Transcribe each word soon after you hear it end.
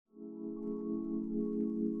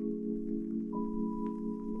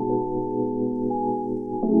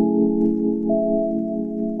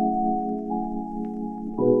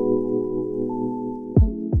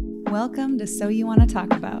Welcome to So You Want to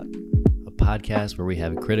Talk About, a podcast where we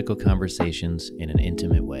have critical conversations in an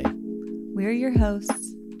intimate way. We're your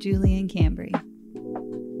hosts, Julie and Cambry.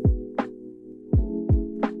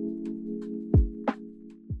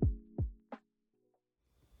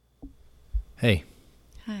 Hey.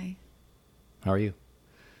 Hi. How are you?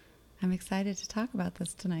 I'm excited to talk about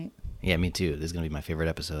this tonight. Yeah, me too. This is going to be my favorite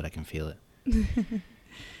episode. I can feel it.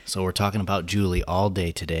 So we're talking about Julie all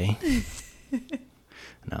day today.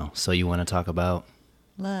 No. So you want to talk about?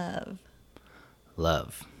 Love.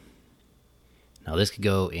 Now this could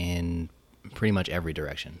go in pretty much every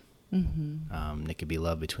direction. Mm-hmm. It could be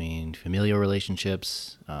love between familial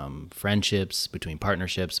relationships, friendships, between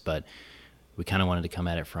partnerships, but we kind of wanted to come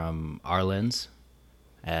at it from our lens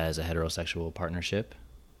as a heterosexual partnership.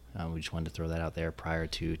 We just wanted to throw that out there prior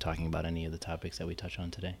to talking about any of the topics that we touch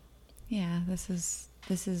on today. Yeah, this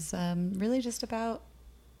is really just about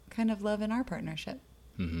kind of love in our partnership.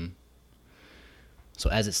 Mm-hmm. So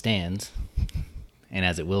as it stands, and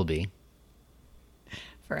as it will be,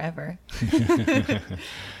 forever,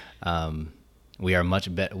 we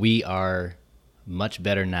are much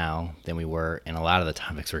better now than we were in a lot of the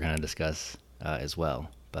topics we're going to discuss as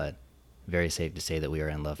well. But very safe to say that we are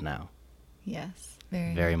in love now. Yes,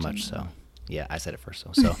 very much so. Yeah, I said it first,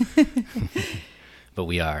 so. But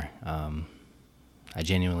we are. I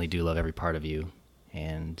genuinely do love every part of you,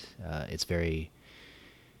 and it's very.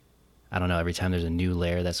 I don't know, every time there's a new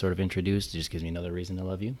layer that's sort of introduced, it just gives me another reason to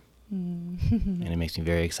love you. And it makes me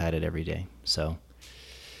very excited every day. So.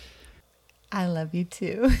 I love you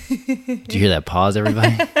too. Did you hear that pause,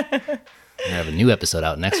 everybody? We're going to have a new episode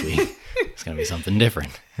out next week. It's going to be something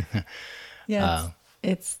different. Yeah,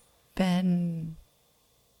 it's been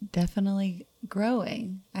definitely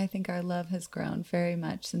growing. I think our love has grown very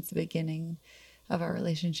much since the beginning of our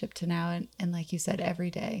relationship to now. And like you said,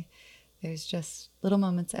 every day. There's just little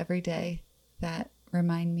moments every day that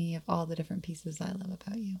remind me of all the different pieces I love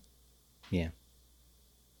about you. Yeah.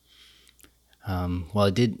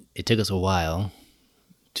 Well, it took us a while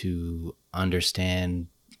to understand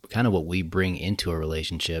kind of what we bring into a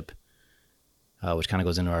relationship, which kind of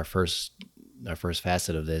goes into our first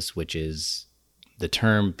facet of this, which is the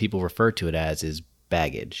term people refer to it as is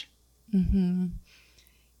baggage. Mm-hmm.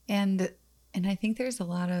 And I think there's a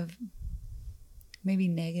lot of maybe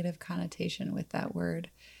negative connotation with that word.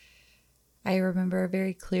 I remember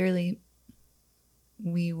very clearly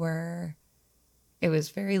it was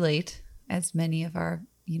very late, as many of our,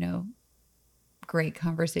 great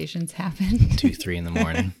conversations happen. 2, 3 in the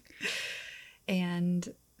morning. And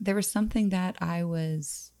there was something that I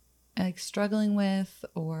was struggling with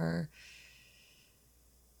or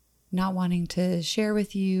not wanting to share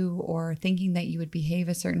with you or thinking that you would behave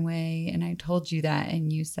a certain way. And I told you that,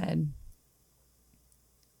 and you said,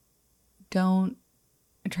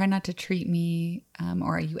 try not to treat me,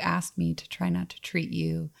 or you asked me to try not to treat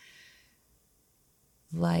you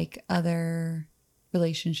like other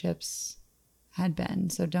relationships had been.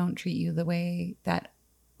 So don't treat you the way that,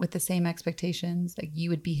 with the same expectations, like you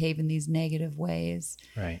would behave in these negative ways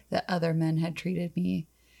right, that other men had treated me.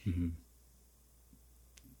 Mm-hmm.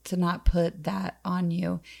 To not put that on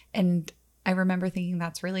you. And I remember thinking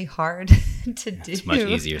that's really hard to do. It's much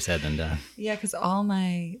easier said than done. Yeah, because all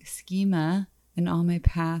my schema and all my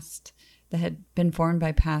past that had been formed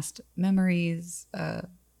by past memories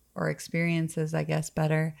or experiences, I guess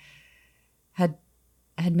better, had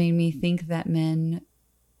made me think that men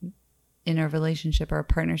in a relationship or a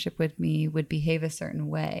partnership with me would behave a certain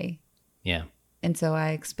way. Yeah. And so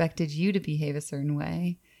I expected you to behave a certain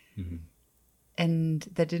way. Mm-hmm. And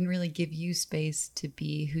that didn't really give you space to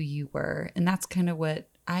be who you were. And that's kind of what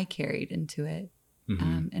I carried into it.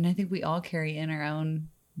 Mm-hmm. And I think we all carry in our own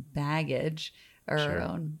baggage or sure. our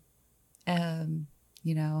own,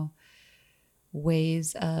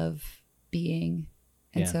 ways of being.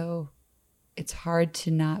 And so it's hard to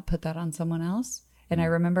not put that on someone else. And I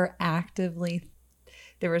remember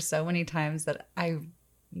there were so many times that I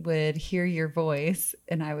would hear your voice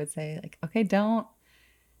and I would say like, okay, don't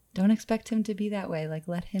expect him to be that way. Like,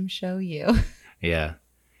 let him show you. Yeah.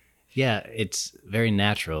 Yeah. It's very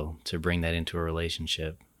natural to bring that into a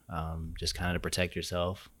relationship. Just kind of to protect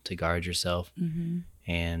yourself, to guard yourself. Mm-hmm.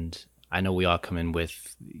 And I know we all come in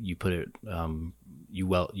with, you put it, you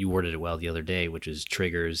worded it well the other day, which is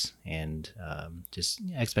triggers and just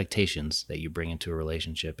expectations that you bring into a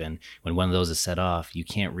relationship. And when one of those is set off, you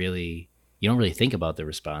don't really think about the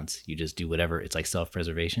response. You just do whatever. It's like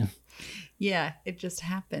self-preservation. Yeah, it just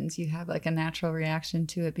happens. You have like a natural reaction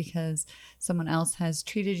to it because someone else has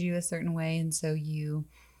treated you a certain way. And so you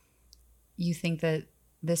think that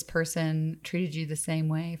this person treated you the same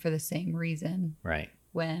way for the same reason. Right.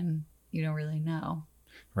 When you don't really know.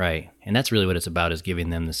 Right. And that's really what it's about, is giving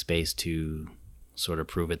them the space to sort of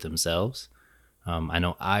prove it themselves. I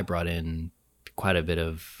know I brought in quite a bit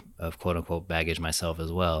of quote unquote baggage myself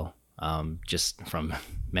as well, just from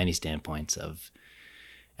many standpoints of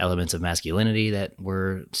elements of masculinity that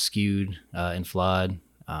were skewed and flawed.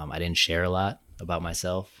 I didn't share a lot about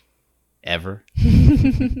myself ever.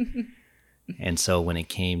 And so when it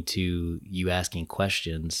came to you asking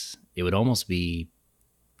questions, it would almost be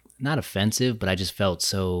not offensive, but I just felt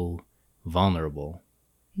so vulnerable.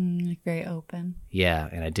 Like very open. Yeah,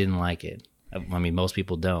 and I didn't like it. I mean, most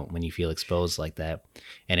people don't when you feel exposed like that.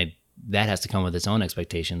 And that has to come with its own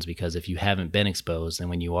expectations, because if you haven't been exposed, and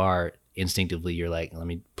when you are, instinctively you're like, let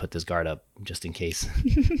me put this guard up just in case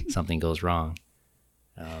something goes wrong.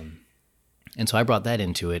 And so I brought that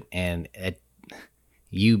into it, and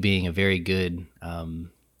you being a very good, a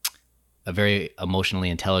very emotionally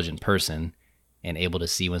intelligent person and able to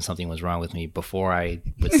see when something was wrong with me before I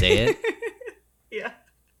would say it, yeah,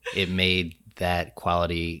 it made that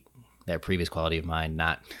previous quality of mine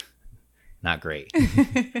not great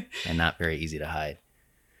and not very easy to hide.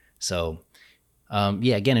 So,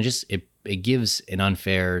 again, it gives an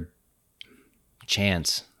unfair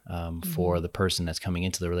chance for the person that's coming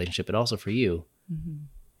into the relationship, but also for you. Mm-hmm.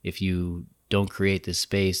 If you don't create this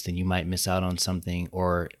space, then you might miss out on something,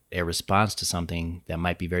 or a response to something that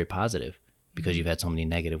might be very positive, because you've had so many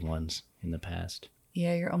negative ones in the past.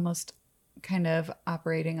 Yeah, you're almost kind of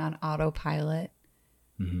operating on autopilot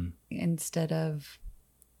instead of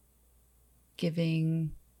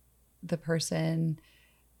giving the person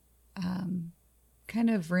kind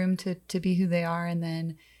of room to be who they are, and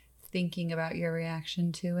then thinking about your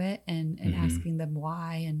reaction to it, and asking them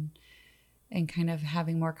why, and kind of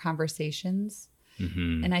having more conversations.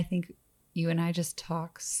 Mm-hmm. And I think you and I just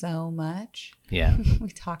talk so much. Yeah. We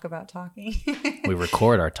talk about talking. We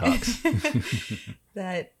record our talks.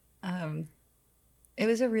 That it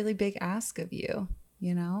was a really big ask of you,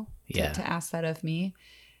 to ask that of me.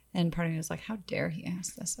 And part of me was like, how dare he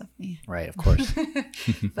ask this of me? Right, of course.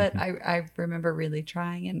 But I remember really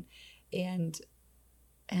trying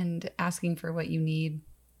and asking for what you need,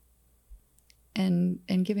 and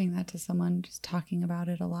giving that to someone, just talking about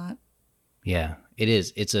it a lot. Yeah, it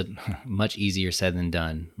is. It's a much easier said than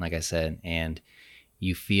done, like I said. And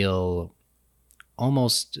you feel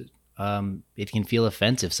almost, it can feel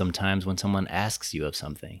offensive sometimes when someone asks you of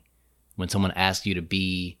something. When someone asks you to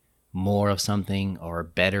be more of something or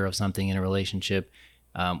better of something in a relationship.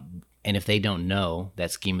 And if they don't know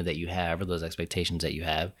that schema that you have, or those expectations that you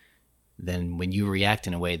have, then when you react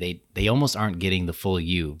in a way, they almost aren't getting the full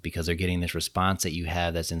you, because they're getting this response that you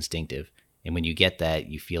have that's instinctive. And when you get that,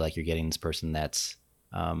 you feel like you're getting this person that's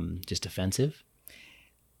just offensive.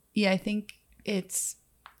 Yeah, I think it's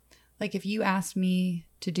like, if you asked me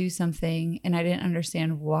to do something and I didn't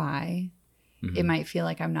understand why, it might feel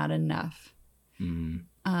like I'm not enough.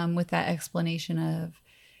 With that explanation of,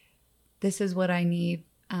 this is what I need,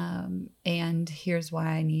 and here's why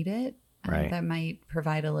I need it. Right. That might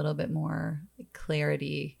provide a little bit more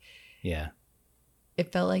clarity. Yeah.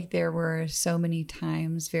 It felt like there were so many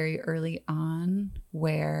times very early on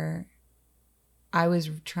where I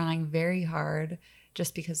was trying very hard,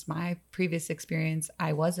 just because my previous experience,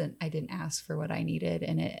 I didn't ask for what I needed,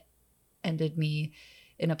 and it ended me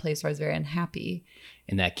in a place where I was very unhappy.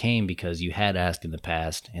 And that came because you had asked in the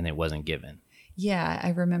past and it wasn't given. Yeah, I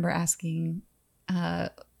remember asking,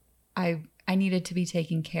 I needed to be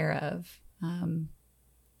taken care of.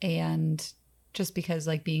 And just because,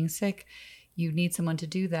 like, being sick, you need someone to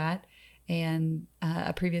do that. And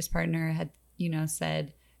a previous partner had,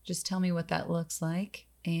 said, just tell me what that looks like.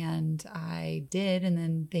 And I did. And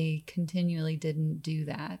then they continually didn't do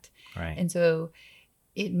that. Right. And so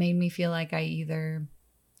it made me feel like I either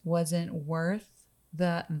wasn't worth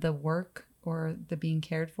the work or the being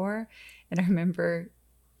cared for. And I remember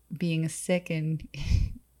being sick and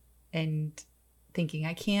thinking,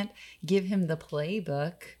 I can't give him the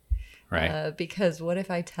playbook. Right. Because what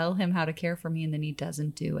if I tell him how to care for me and then he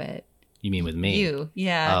doesn't do it? You mean with me? You.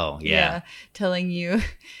 Yeah. Oh, yeah. Telling you,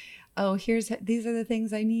 oh, these are the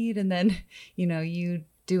things I need. And then, you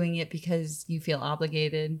doing it because you feel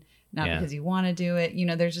obligated, not because you want to do it.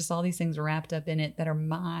 There's just all these things wrapped up in it that are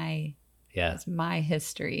it's my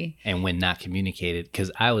history. And when not communicated,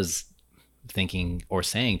 because I was thinking or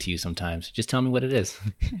saying to you sometimes, just tell me what it is.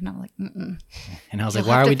 And I'm like, mm-mm. And I was like,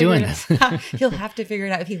 why are we doing this? He'll have to figure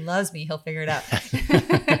it out. If he loves me, he'll figure it out.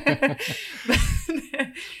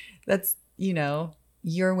 That's,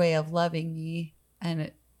 your way of loving me, and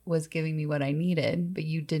it was giving me what I needed, but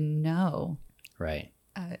you didn't know. Right.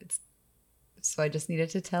 It's so I just needed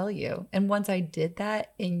to tell you. And once I did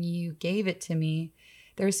that and you gave it to me,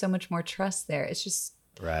 there was so much more trust there. It's just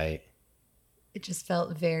right. It just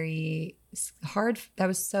felt very hard. That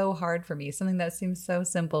was so hard for me. Something that seems so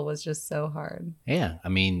simple was just so hard. Yeah. I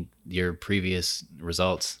mean, your previous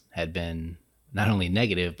results had been not only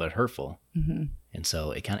negative, but hurtful. Mm-hmm. And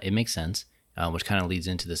so it makes sense, which kind of leads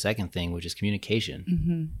into the second thing, which is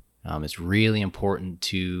communication. Mm-hmm. It's really important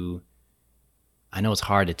to, I know it's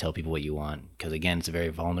hard to tell people what you want because, again, it's a very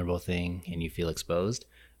vulnerable thing and you feel exposed.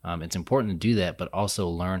 It's important to do that, but also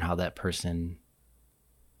learn how that person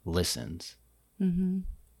listens. Mm-hmm.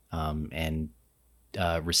 And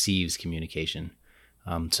receives communication.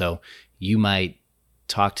 So you might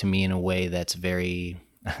talk to me in a way that's very,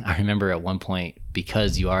 I remember at one point,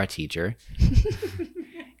 because you are a teacher,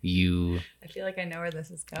 I feel like I know where this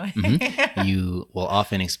is going. Mm-hmm, you will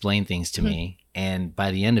often explain things to me. And by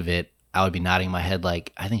the end of it, I would be nodding my head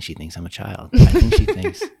like, I think she thinks I'm a child. I think she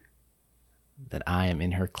thinks that I am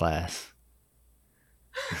in her class.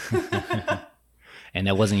 And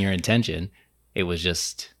that wasn't your intention. It was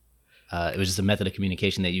just a method of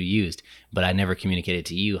communication that you used, but I never communicated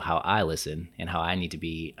to you how I listen and how I need to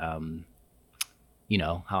be, how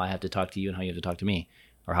I have to talk to you and how you have to talk to me,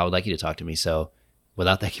 or how I would like you to talk to me. So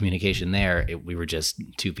without that communication there, we were just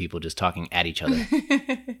two people just talking at each other.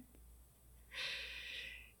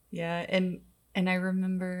 Yeah. And I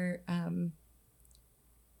remember,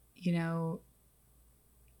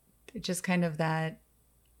 just kind of that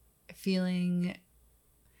feeling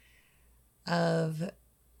of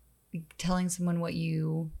telling someone what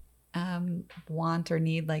you want or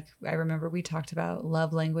need. Like, I remember we talked about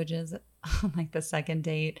love languages on like the second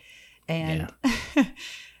date, and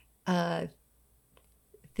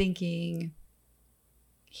thinking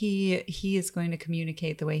he is going to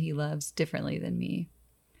communicate the way he loves differently than me.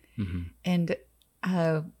 Mm-hmm. And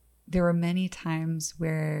there were many times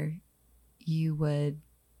where you would,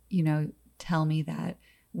 tell me that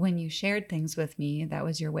when you shared things with me, that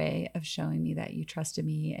was your way of showing me that you trusted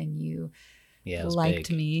me and you liked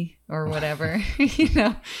me or whatever,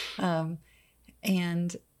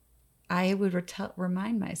 and I would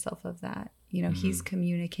remind myself of that. Mm-hmm. He's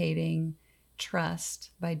communicating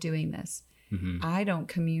trust by doing this. Mm-hmm. I don't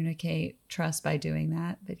communicate trust by doing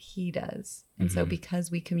that, but he does. And mm-hmm. so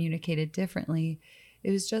because we communicated differently,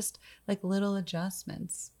 it was just like little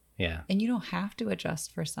adjustments. Yeah. And you don't have to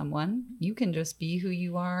adjust for someone. You can just be who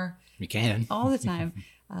you are. You can. All the time.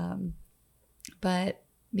 But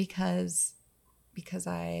because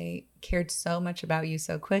I cared so much about you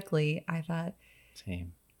so quickly, I thought,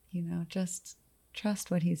 same. Just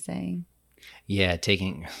trust what he's saying. Yeah,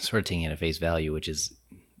 taking it at face value, which is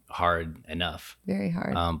hard enough. Very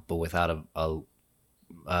hard. But without a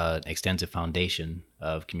extensive foundation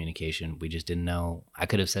of communication, we just didn't know. I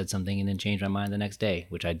could have said something and then changed my mind the next day,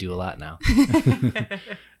 which I do a lot now.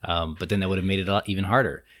 But then that would have made it even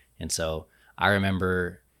harder. And so I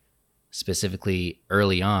remember specifically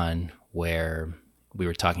early on where we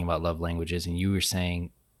were talking about love languages and you were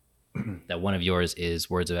saying that one of yours is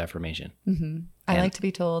words of affirmation. Mm-hmm. I like to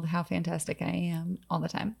be told how fantastic I am all the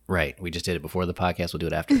time. Right. We just did it before the podcast. We'll do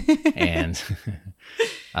it after. And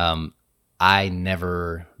those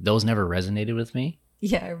never resonated with me.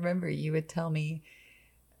 Yeah, I remember you would tell me,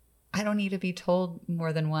 I don't need to be told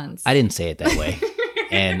more than once. I didn't say it that way.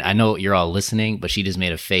 And I know you're all listening, but she just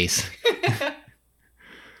made a face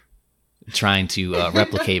trying to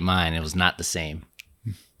replicate mine. It was not the same.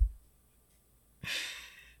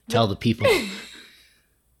 Tell the people.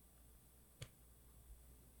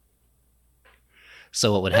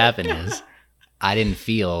 So what would happen is I didn't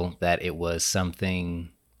feel that it was something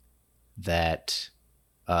that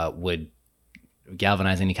would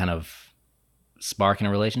galvanize any kind of spark in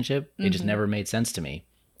a relationship. It just never made sense to me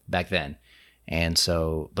back then. And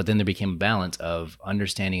so, but then there became a balance of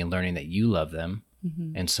understanding and learning that you love them.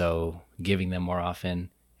 Mm-hmm. And so giving them more often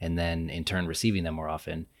and then in turn receiving them more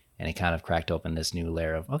often. And it kind of cracked open this new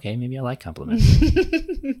layer of, okay, maybe I like compliments.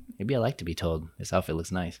 Maybe I like to be told this outfit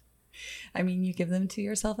looks nice. I mean, you give them to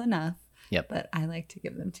yourself enough. Yep. But I like to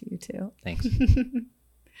give them to you too. Thanks.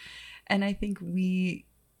 And I think we've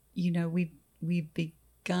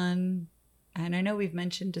begun, and I know we've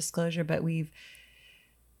mentioned disclosure, but we've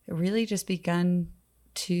really just begun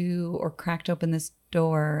to, or cracked open this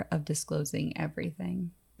door of disclosing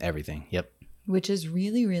everything. Everything. Yep. Which is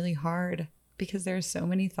really, really hard because there's so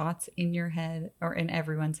many thoughts in your head or in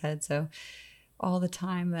everyone's head. So all the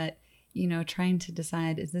time that, trying to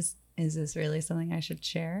decide, is this really something I should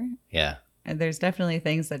share? Yeah. And there's definitely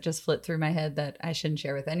things that just flit through my head that I shouldn't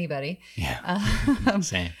share with anybody. Yeah.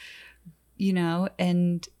 Same.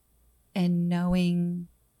 And knowing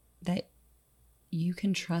that you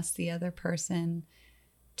can trust the other person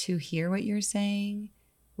to hear what you're saying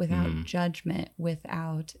without judgment,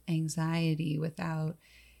 without anxiety, without,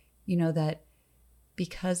 that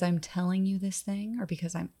because I'm telling you this thing or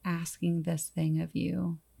because I'm asking this thing of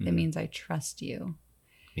you, it means I trust you.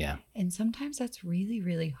 Yeah. And sometimes that's really,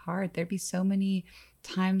 really hard. There'd be so many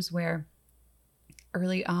times where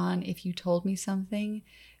early on, if you told me something,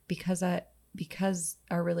 because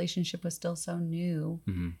our relationship was still so new,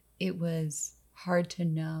 it was hard to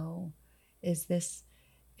know, is this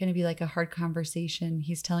going to be like a hard conversation?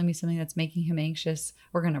 He's telling me something that's making him anxious.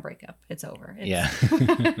 We're going to break up. It's over. Yeah.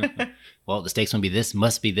 Well, the stakes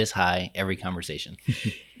must be this high every conversation.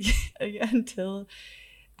 Yeah, until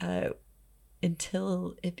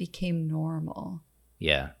it became normal.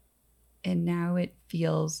 Yeah. And now it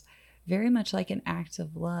feels very much like an act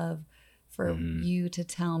of love for you to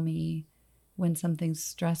tell me when something's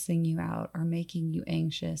stressing you out or making you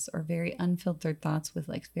anxious or very unfiltered thoughts with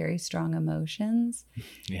like very strong emotions.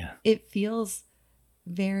 Yeah. It feels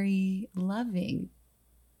very loving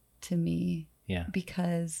to me. Yeah.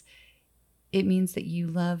 Because it means that you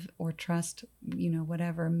love or trust,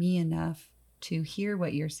 whatever, me enough to hear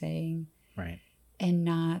what you're saying. Right. And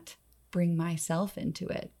not bring myself into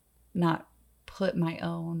it, not put my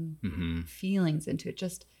own feelings into it,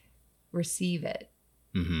 just receive it.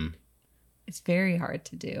 It's very hard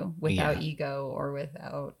to do without ego or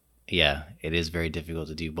without. Yeah, it is very difficult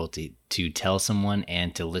to do, both to tell someone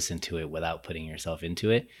and to listen to it without putting yourself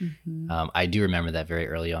into it. I do remember that very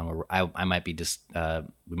early on, where I might be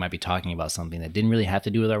we might be talking about something that didn't really have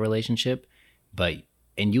to do with our relationship,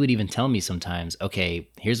 and you would even tell me sometimes, okay,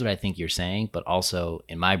 here's what I think you're saying, but also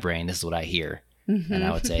in my brain, this is what I hear. And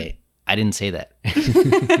I would say, I didn't say that.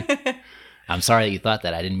 I'm sorry that you thought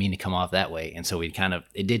that. I didn't mean to come off that way. And so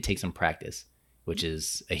it did take some practice, which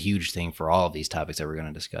is a huge thing for all of these topics that we're going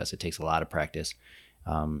to discuss. It takes a lot of practice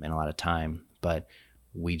and a lot of time, but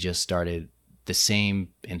we just started the same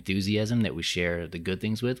enthusiasm that we share the good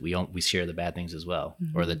things with. We share the bad things as well,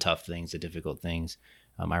 or the tough things, the difficult things.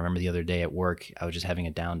 I remember the other day at work, I was just having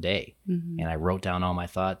a down day and I wrote down all my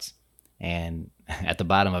thoughts. And at the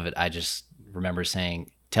bottom of it, I just remember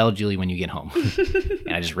saying, tell Julie when you get home.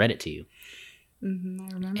 And I just read it to you.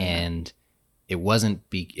 I remember. And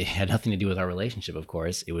it had nothing to do with our relationship, of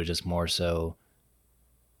course. It was just more so,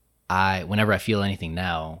 whenever I feel anything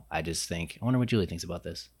now, I just think, I wonder what Julie thinks about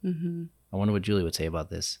this. I wonder what Julie would say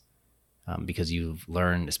about this. Because you've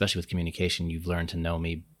learned, especially with communication, you've learned to know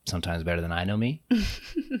me sometimes better than I know me.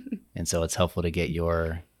 And so it's helpful to get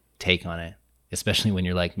your take on it, especially when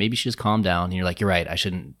you're like, maybe you should just calm down. And you're like, you're right. I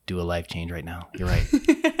shouldn't do a life change right now. You're right.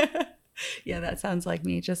 Yeah, that sounds like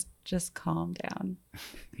me. Just calm down.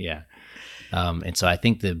 Yeah. And so I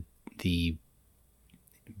think the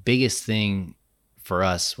biggest thing for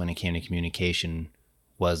us when it came to communication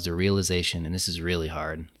was the realization, and this is really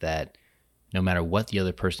hard, that no matter what the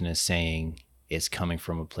other person is saying, it's coming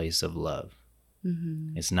from a place of love.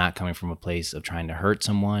 It's not coming from a place of trying to hurt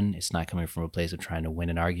someone. It's not coming from a place of trying to win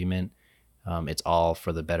an argument. It's all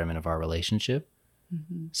for the betterment of our relationship.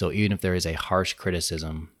 So even if there is a harsh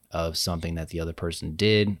criticism of something that the other person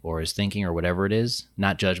did or is thinking or whatever it is,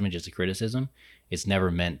 not judgment, just a criticism, it's never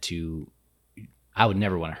meant to, I would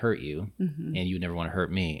never want to hurt you and you would never want to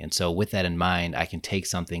hurt me. And so with that in mind, I can take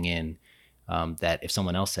something in that if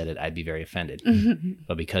someone else said it, I'd be very offended.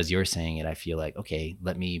 But because you're saying it, I feel like, okay,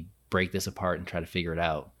 let me break this apart and try to figure it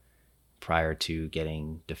out prior to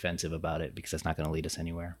getting defensive about it, because that's not going to lead us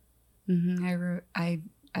anywhere.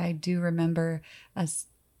 I do remember us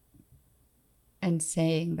and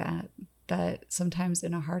saying that sometimes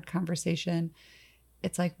in a hard conversation,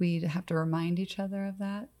 it's like we'd have to remind each other of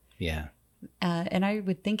that. Yeah. And I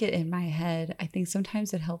would think it in my head. I think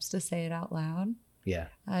sometimes it helps to say it out loud. Yeah.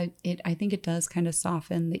 I think it does kind of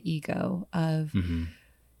soften the ego of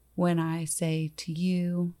when I say to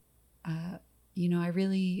you, I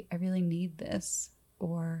really need this,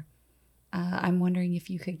 or I'm wondering if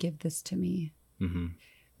you could give this to me. When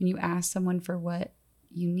you ask someone for what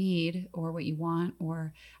you need or what you want,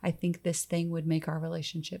 or I think this thing would make our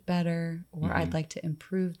relationship better, or I'd like to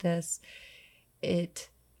improve this, it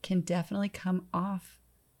can definitely come off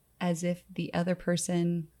as if the other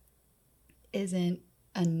person isn't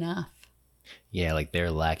enough. Yeah, like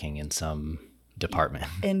they're lacking in some department.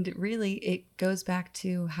 And really, it goes back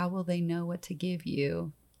to, how will they know what to give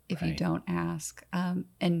you if you don't ask?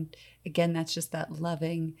 And again, that's just that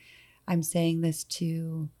loving, I'm saying this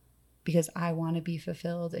because I want to be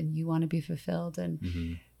fulfilled and you want to be fulfilled.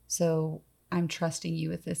 And so I'm trusting you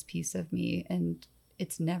with this piece of me, and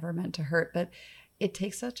it's never meant to hurt. But it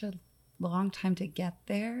takes such a long time to get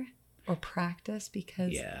there, or practice,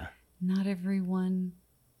 because not everyone,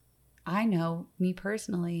 I know, me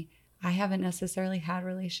personally, I haven't necessarily had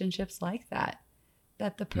relationships like that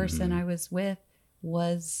the person I was with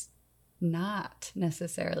was not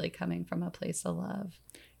necessarily coming from a place of love.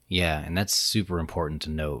 Yeah, and that's super important to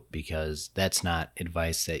note, because that's not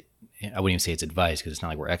advice that, I wouldn't even say it's advice because it's not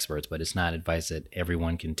like we're experts, but it's not advice that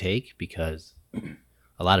everyone can take, because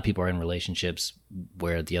a lot of people are in relationships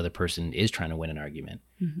where the other person is trying to win an argument,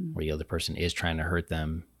 where the other person is trying to hurt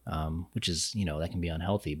them, which is, that can be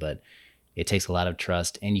unhealthy, but it takes a lot of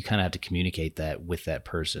trust, and you kind of have to communicate that with that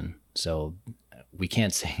person. So we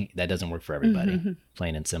can't say that doesn't work for everybody,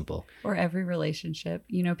 plain and simple. Or every relationship.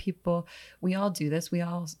 People, we all do this. We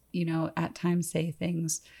all, at times say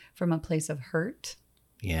things from a place of hurt.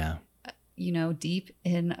 Yeah. Deep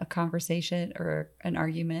in a conversation or an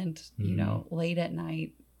argument, late at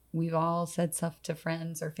night. We've all said stuff to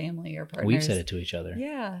friends or family or partners. We've said it to each other.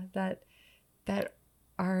 Yeah. That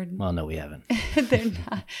are... Well, no, we haven't.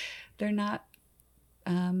 They're not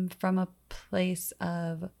from a place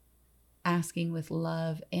of asking with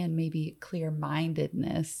love and maybe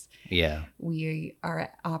clear-mindedness. Yeah. We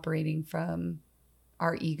are operating from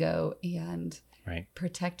our ego and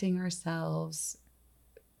protecting ourselves.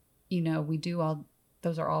 We do all,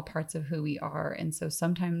 those are all parts of who we are. And so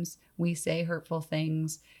sometimes we say hurtful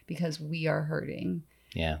things because we are hurting.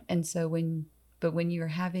 Yeah. And so when you're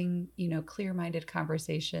having, clear-minded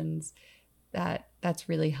conversations, that's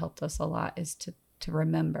really helped us a lot, is to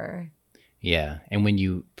remember. Yeah. And when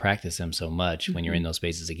you practice them so much, when you're in those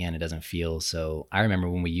spaces again, it doesn't feel so. I remember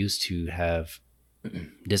when we used to have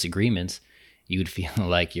disagreements, you would feel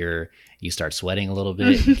like you start sweating a little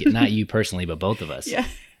bit, not you personally, but both of us. Yeah.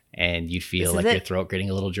 And you'd feel like your throat getting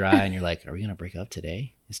a little dry, and you're like, are we going to break up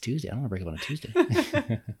today? It's Tuesday. I don't want to break up on a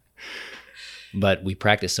Tuesday. But we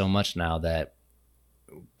practice so much now that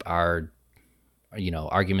our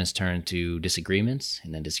arguments turn into disagreements,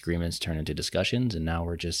 and then disagreements turn into discussions, and now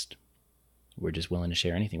we're just willing to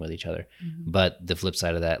share anything with each other. But the flip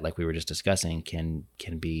side of that, like we were just discussing, can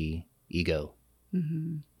be ego,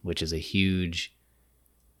 which is a huge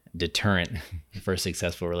deterrent for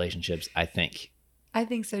successful relationships, I think. I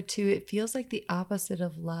think so too. It feels like the opposite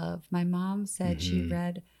of love. My mom said she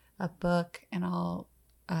read a book, and I'll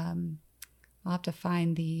have to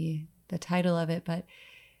find the title of it, but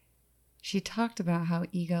she talked about how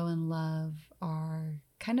ego and love are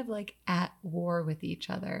kind of like at war with each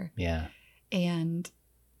other. Yeah. And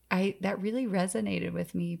that really resonated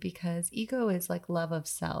with me, because ego is like love of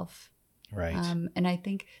self. Right. And I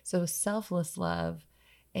think so selfless love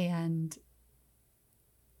and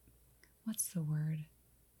what's the word?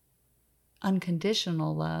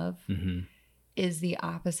 Unconditional love is the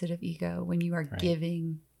opposite of ego, when you are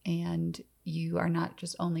giving and you are not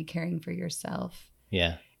just only caring for yourself.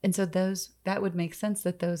 Yeah. And so that would make sense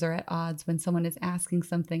that those are at odds when someone is asking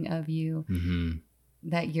something of you,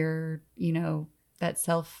 that you're, that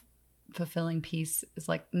self-fulfilling piece is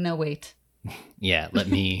like, no, wait. Yeah. Let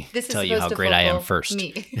me tell you how great I am first.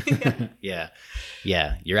 Yeah.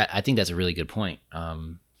 Yeah. I think that's a really good point,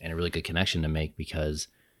 and a really good connection to make, because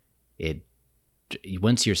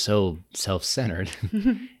once you're so self-centered,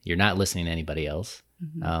 you're not listening to anybody else.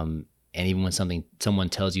 And even when someone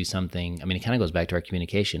tells you something, it kind of goes back to our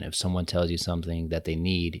communication. If someone tells you something that they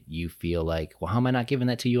need, you feel like, well, how am I not giving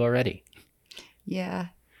that to you already? Yeah.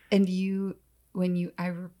 And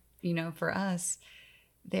for us,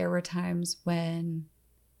 there were times when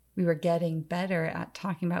we were getting better at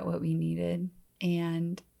talking about what we needed.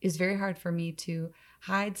 And it's very hard for me to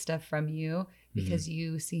hide stuff from you, because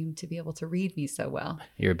you seem to be able to read me so well.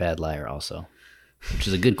 You're a bad liar also, which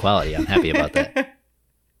is a good quality. I'm happy about that.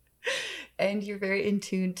 And you're very in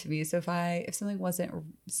tune to me. So if something wasn't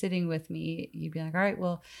sitting with me, you'd be like, all right,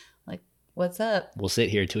 well, like, what's up? We'll sit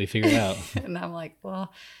here till we figure it out. And I'm like,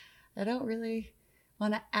 well, I don't really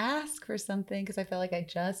want to ask for something, because I feel like I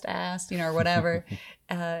just asked, or whatever.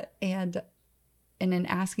 And in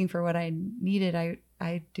asking for what I needed,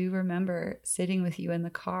 I do remember sitting with you in the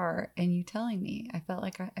car and you telling me, I feel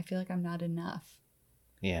like I'm not enough.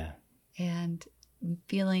 Yeah. And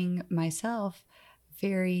feeling myself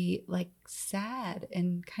very like sad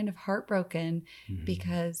and kind of heartbroken,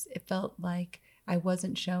 because it felt like I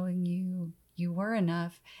wasn't showing you were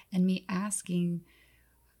enough, and me asking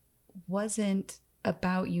wasn't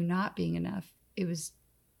about you not being enough. It was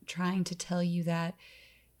trying to tell you that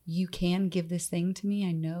you can give this thing to me.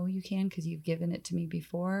 I know you can, because you've given it to me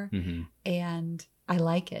before, and I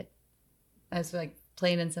like it. That's like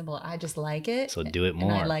plain and simple. I just like it. So do it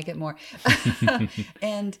more. And I like it more.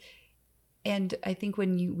 And I think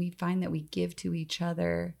when we find that we give to each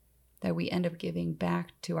other, that we end up giving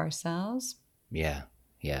back to ourselves. Yeah.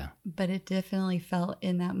 Yeah. But it definitely felt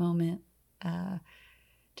in that moment,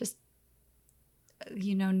 just,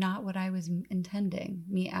 not what I was intending.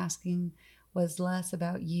 Me asking was less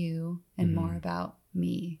about you and more about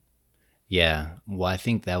me. Yeah. Well, I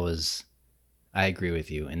think I agree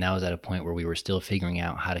with you. And that was at a point where we were still figuring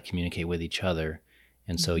out how to communicate with each other.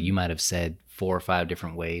 And so you might have said 4 or 5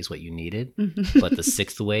 different ways what you needed, but the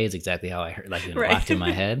 6th way is exactly how I heard, like it locked in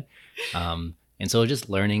my head. And so just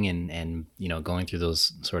learning and going through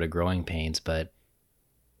those sort of growing pains, but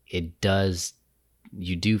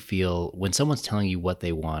you do feel when someone's telling you what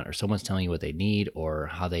they want or someone's telling you what they need or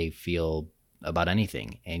how they feel about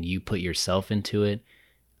anything, and you put yourself into it,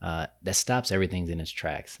 that stops everything in its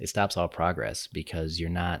tracks. It stops all progress because you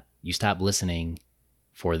stop listening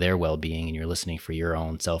for their well-being and you're listening for your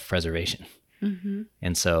own self-preservation. Mm-hmm.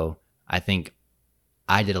 And so I think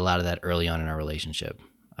I did a lot of that early on in our relationship,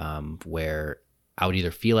 where I would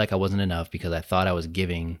either feel like I wasn't enough because I thought I was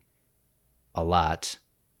giving a lot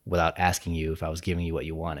without asking you if I was giving you what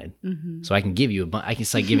you wanted. Mm-hmm. So I can give you I can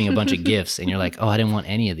start giving a bunch of gifts and you're like, oh, I didn't want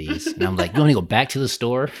any of these. And I'm like, you want me to go back to the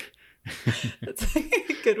store? That's like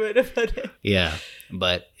a good way to put it. Yeah.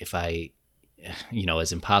 But if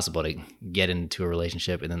it's impossible to get into a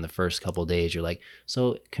relationship and then the first couple of days you're like,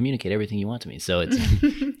 so communicate everything you want to me. So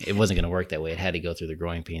it wasn't going to work that way. It had to go through the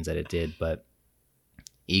growing pains that it did. But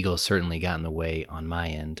ego certainly got in the way on my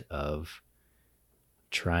end of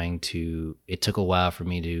it took a while for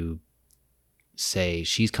me to say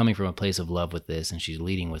she's coming from a place of love with this and she's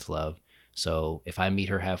leading with love. So if I meet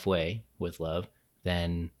her halfway with love,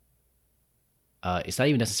 then it's not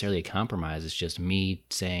even necessarily a compromise. It's just me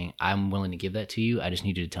saying, I'm willing to give that to you. I just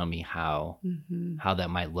need you to tell me how that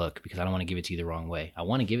might look, because I don't want to give it to you the wrong way. I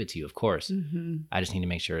want to give it to you, of course. Mm-hmm. I just need to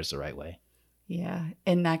make sure it's the right way. Yeah.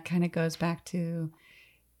 And that kind of goes back to,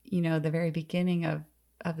 the very beginning of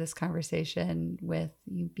this conversation with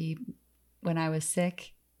when I was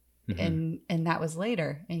sick. Mm-hmm. And that was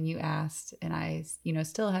later, and you asked, and I,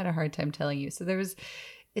 still had a hard time telling you. So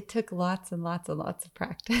it took lots and lots and lots of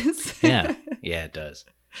practice. Yeah, it does.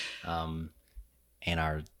 And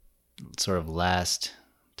our sort of last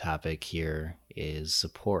topic here is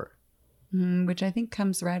support, which I think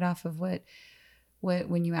comes right off of what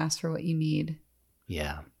when you ask for what you need.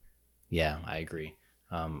 Yeah, I agree.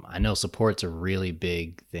 I know support's a really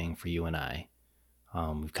big thing for you and I.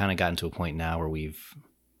 We've kind of gotten to a point now where we've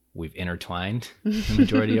intertwined the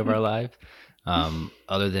majority of our life.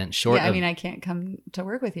 Other than I can't come to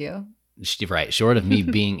work with you. Right. Short of me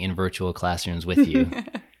being in virtual classrooms with you,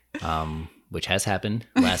 which has happened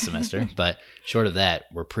last semester, but short of that,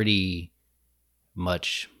 we're pretty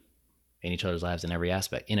much in each other's lives in every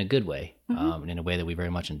aspect, in a good way, and in a way that we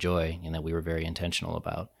very much enjoy and that we were very intentional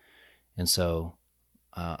about. And so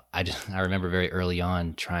I remember very early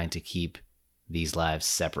on trying to keep these lives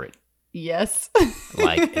separate. Yes.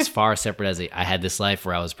 Like as far separate as I had this life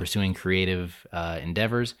where I was pursuing creative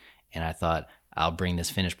endeavors, and I thought I'll bring this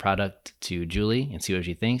finished product to Julie and see what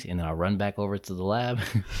she thinks, and then I'll run back over to the lab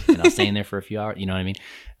and I'll stay in there for a few hours. You know what I mean?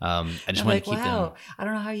 I just want to keep them. I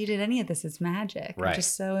don't know how you did any of this. It's magic. Right. I'm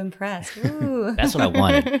just so impressed. Ooh. That's what I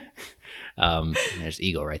wanted. There's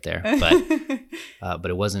ego right there, but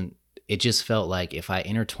it wasn't. It just felt like if I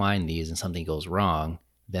intertwine these and something goes wrong,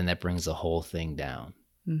 then that brings the whole thing down.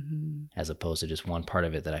 Mm-hmm. As opposed to just one part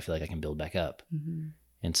of it that I feel like I can build back up. Mm-hmm.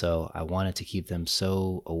 And so I wanted to keep them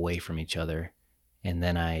so away from each other. And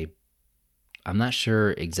then I'm not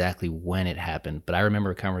sure exactly when it happened, but I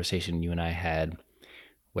remember a conversation you and I had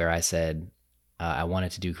where I said I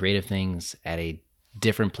wanted to do creative things at a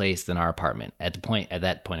different place than our apartment. At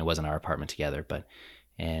that point, it wasn't our apartment together,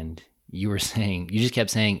 and you just kept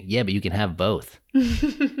saying, yeah, but you can have both.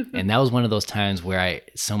 And that was one of those times where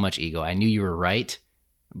so much ego. I knew you were right,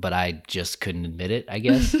 but I just couldn't admit it, I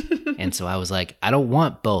guess. And so I was like, I don't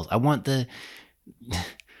want both. I want the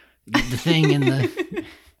thing in the...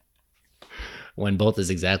 When both is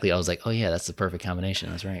exactly, I was like, oh yeah, that's the perfect combination.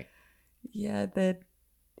 That's right. Yeah,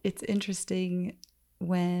 it's interesting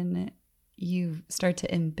when you start to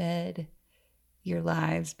embed your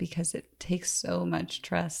lives, because it takes so much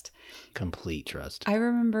trust. Complete trust. I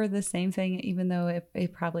remember the same thing, even though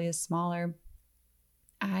it probably is smaller.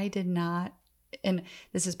 I did not, and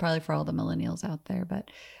this is probably for all the millennials out there, but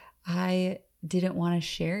I didn't want to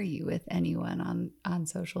share you with anyone on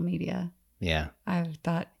social media. Yeah. I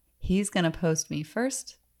thought, he's going to post me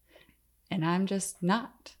first, and I'm just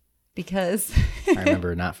not, because... I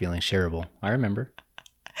remember not feeling shareable. I remember.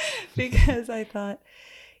 Because I thought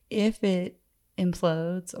if it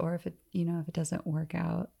implodes, or if it doesn't work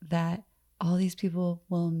out, that all these people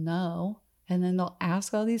will know, and then they'll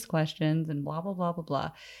ask all these questions and blah, blah, blah, blah,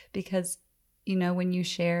 blah. Because you know, when you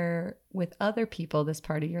share with other people this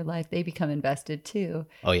part of your life, they become invested too.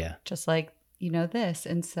 Oh, yeah. Just like, you know, this.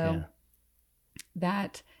 And so Yeah.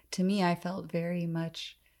 that, to me, I felt very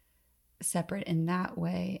much separate in that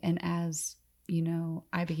way. And as, you know,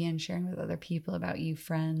 I began sharing with other people about you,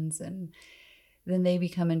 friends, and then they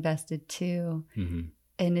become invested too. Mm-hmm.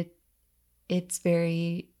 And it's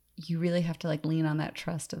very, you really have to like lean on that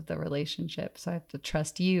trust of the relationship. So I have to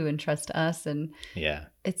trust you and trust us. And Yeah.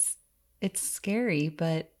 it's scary,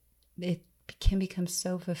 but it can become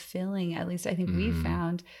so fulfilling. At least I think we've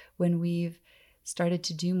found when we've started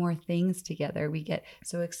to do more things together, we get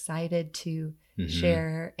so excited to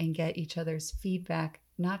share and get each other's feedback,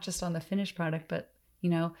 not just on the finished product, but, you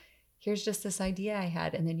know, here's just this idea I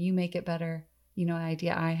had, and then you make it better. You know, an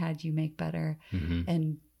idea I had, you make better.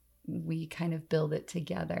 And we kind of build it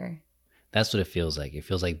together. That's what it feels like. It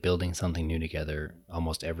feels like building something new together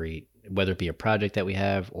almost every, whether it be a project that we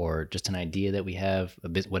have or just an idea that we have, a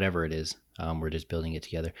bit, whatever it is, we're just building it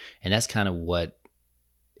together. And that's kind of what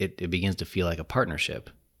it begins to feel like, a partnership.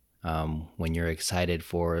 When you're excited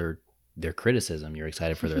for their criticism, you're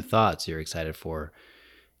excited for their thoughts, you're excited for,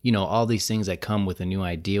 you know, all these things that come with a new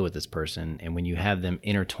idea with this person. And when you have them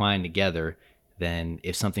intertwined together, then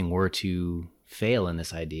if something were to fail in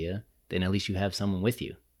this idea, then at least you have someone with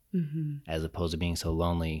you, as opposed to being so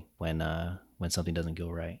lonely when something doesn't go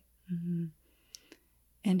right.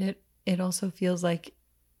 And it also feels like,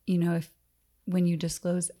 you know, when you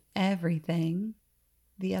disclose everything,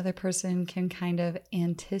 the other person can kind of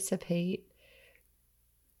anticipate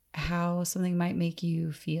how something might make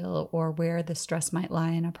you feel, or where the stress might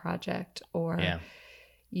lie in a project, or,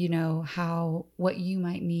 you know, what you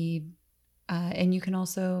might need. And you can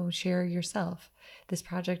also share yourself. This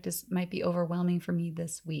project might be overwhelming for me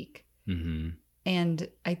this week. And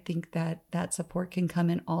I think that support can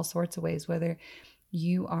come in all sorts of ways, whether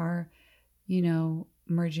you are, you know,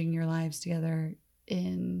 merging your lives together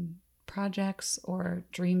in projects or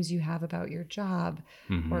dreams you have about your job,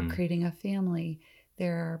 or creating a family.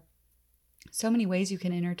 There are so many ways you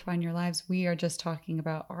can intertwine your lives. We are just talking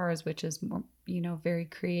about ours, which is more, you know, very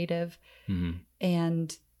creative.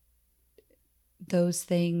 And those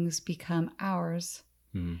things become ours.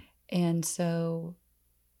 And so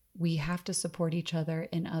we have to support each other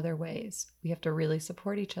in other ways. We have to really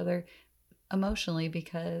support each other emotionally,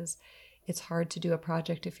 because it's hard to do a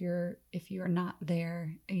project if you're not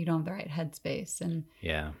there and you don't have the right headspace.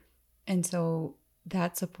 And so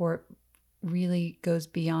that support really goes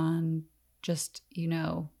beyond just, you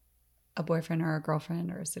know, a boyfriend or a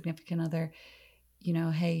girlfriend or a significant other. You know,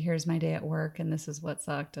 hey, here's my day at work and this is what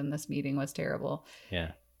sucked and this meeting was terrible.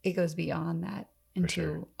 It goes beyond that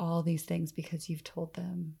into all these things, because you've told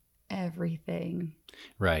them everything.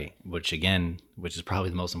 Right. Which is probably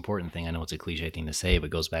the most important thing. I know it's a cliche thing to say, but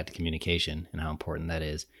it goes back to communication and how important that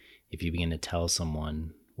is. If you begin to tell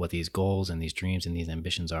someone what these goals and these dreams and these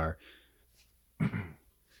ambitions are,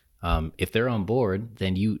 if they're on board,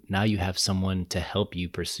 then you have someone to help you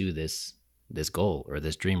pursue this goal or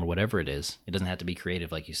this dream or whatever it is. It doesn't have to be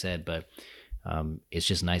creative, like you said, but it's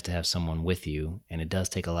just nice to have someone with you. And it does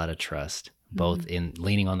take a lot of trust, both in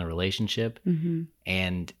leaning on the relationship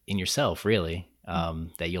and in yourself, really,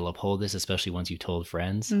 that you'll uphold this, especially once you've told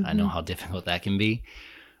friends. I know how difficult that can be.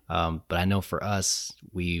 But I know for us,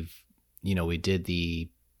 we did the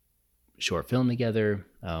short film together.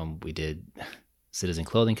 We did Citizen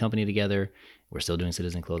Clothing Company together. We're still doing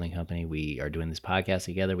Citizen Clothing Company. We are doing this podcast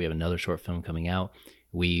together. We have another short film coming out.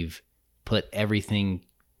 We've put everything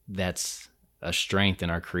that's a strength in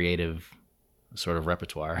our creative sort of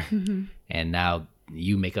repertoire. And now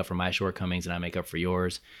you make up for my shortcomings and I make up for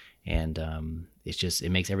yours. And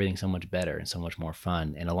it makes everything so much better and so much more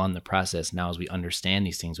fun. And along the process, now as we understand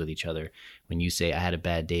these things with each other, when you say I had a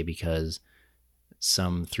bad day because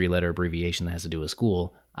some 3-letter abbreviation that has to do with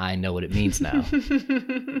school, I know what it means now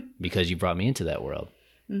because you brought me into that world.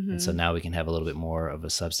 And so now we can have a little bit more of a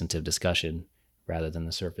substantive discussion rather than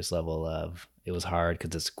the surface level of it was hard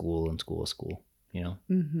because it's school and school is school, you know?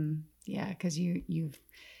 Yeah, because you're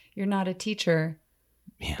not a teacher,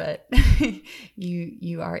 but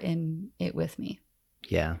you are in it with me.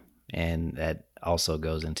 Yeah, and that also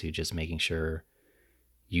goes into just making sure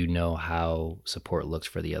you know how support looks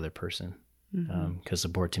for the other person. Because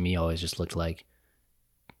support to me always just looked like,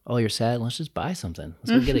 oh, you're sad? Let's just buy something.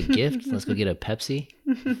 Let's go get a gift. Let's go get a Pepsi.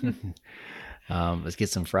 Let's get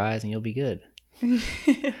some fries and you'll be good.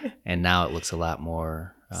 And now it looks a lot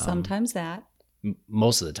more. Sometimes that.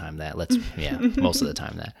 Most of the time that. Most of the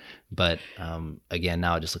time that. But again,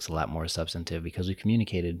 now it just looks a lot more substantive because we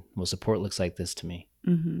communicated, well, support looks like this to me.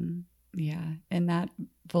 Yeah. And that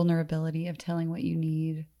vulnerability of telling what you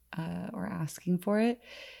need or asking for it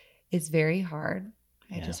is very hard.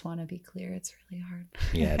 I Yeah. just want to be clear. It's really hard.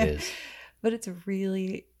 Yeah, it is. But it's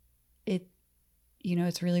really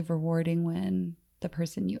rewarding when the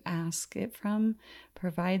person you ask it from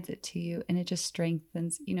provides it to you, and it just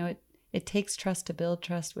strengthens, it takes trust to build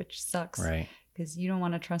trust, which sucks. Right. Because you don't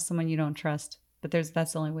want to trust someone you don't trust, but that's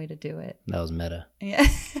the only way to do it. That was meta. Yeah.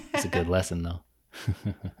 It's a good lesson though.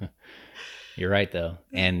 You're right though.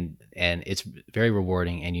 And it's very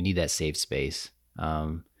rewarding, and you need that safe space.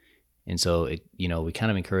 And so we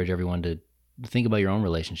kind of encourage everyone to think about your own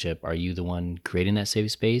relationship. Are you the one creating that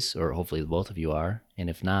safe space, or hopefully both of you are? And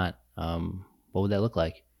if not, what would that look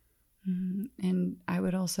like? Mm-hmm. And I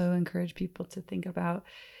would also encourage people to think about,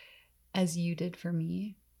 as you did for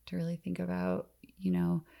me, to really think about,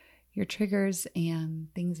 your triggers and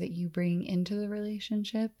things that you bring into the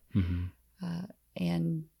relationship,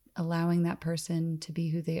 and allowing that person to be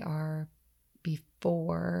who they are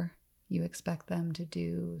before you expect them to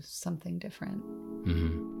do something different.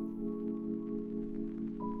 Mm-hmm.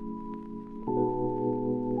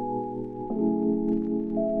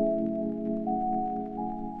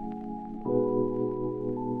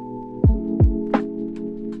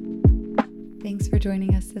 Thanks for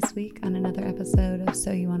joining us this week on another episode of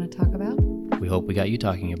So You Want to Talk About? We hope we got you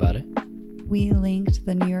talking about it. We linked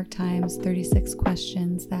the New York Times 36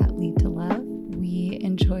 questions that lead to love. We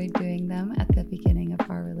enjoyed doing them at the beginning of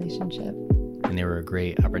our relationship. And they were a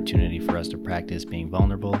great opportunity for us to practice being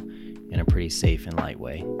vulnerable in a pretty safe and light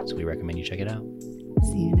way. So we recommend you check it out.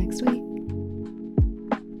 See you next week.